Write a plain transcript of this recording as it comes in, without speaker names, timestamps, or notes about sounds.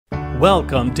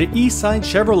Welcome to Eastside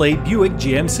Chevrolet Buick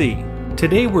GMC.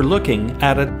 Today we're looking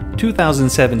at a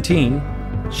 2017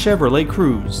 Chevrolet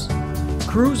Cruze.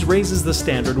 Cruze raises the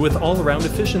standard with all-around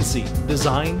efficiency,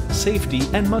 design, safety,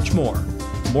 and much more.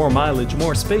 More mileage,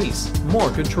 more space, more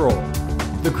control.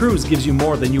 The Cruze gives you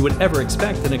more than you would ever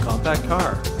expect in a compact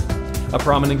car. A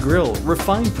prominent grille,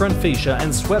 refined front fascia,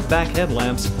 and swept-back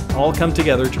headlamps all come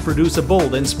together to produce a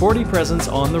bold and sporty presence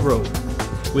on the road.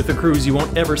 With the Cruze, you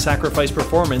won't ever sacrifice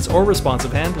performance or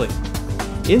responsive handling.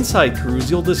 Inside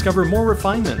Cruze, you'll discover more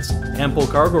refinements, ample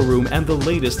cargo room, and the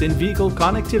latest in-vehicle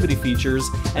connectivity features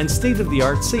and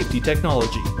state-of-the-art safety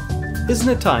technology. Isn't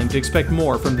it time to expect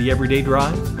more from the everyday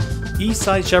drive?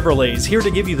 Eastside Chevrolet is here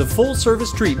to give you the full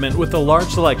service treatment with a large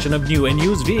selection of new and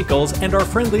used vehicles and our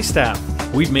friendly staff.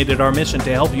 We've made it our mission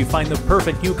to help you find the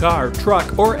perfect new car,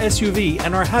 truck, or SUV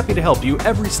and are happy to help you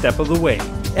every step of the way.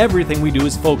 Everything we do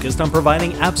is focused on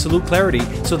providing absolute clarity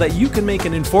so that you can make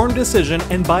an informed decision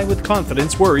and buy with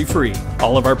confidence worry-free.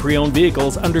 All of our pre-owned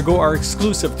vehicles undergo our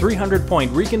exclusive 300-point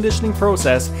reconditioning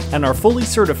process and are fully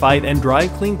certified and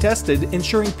drive clean tested,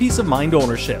 ensuring peace of mind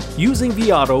ownership. Using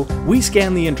vAuto, we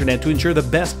scan the internet to ensure the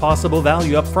best possible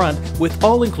value up front with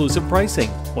all-inclusive pricing.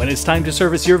 When it's time to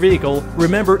service your vehicle,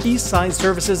 remember Eastside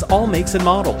services all makes and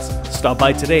models. Stop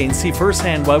by today and see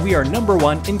firsthand why we are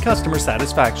 #1 in customer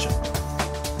satisfaction.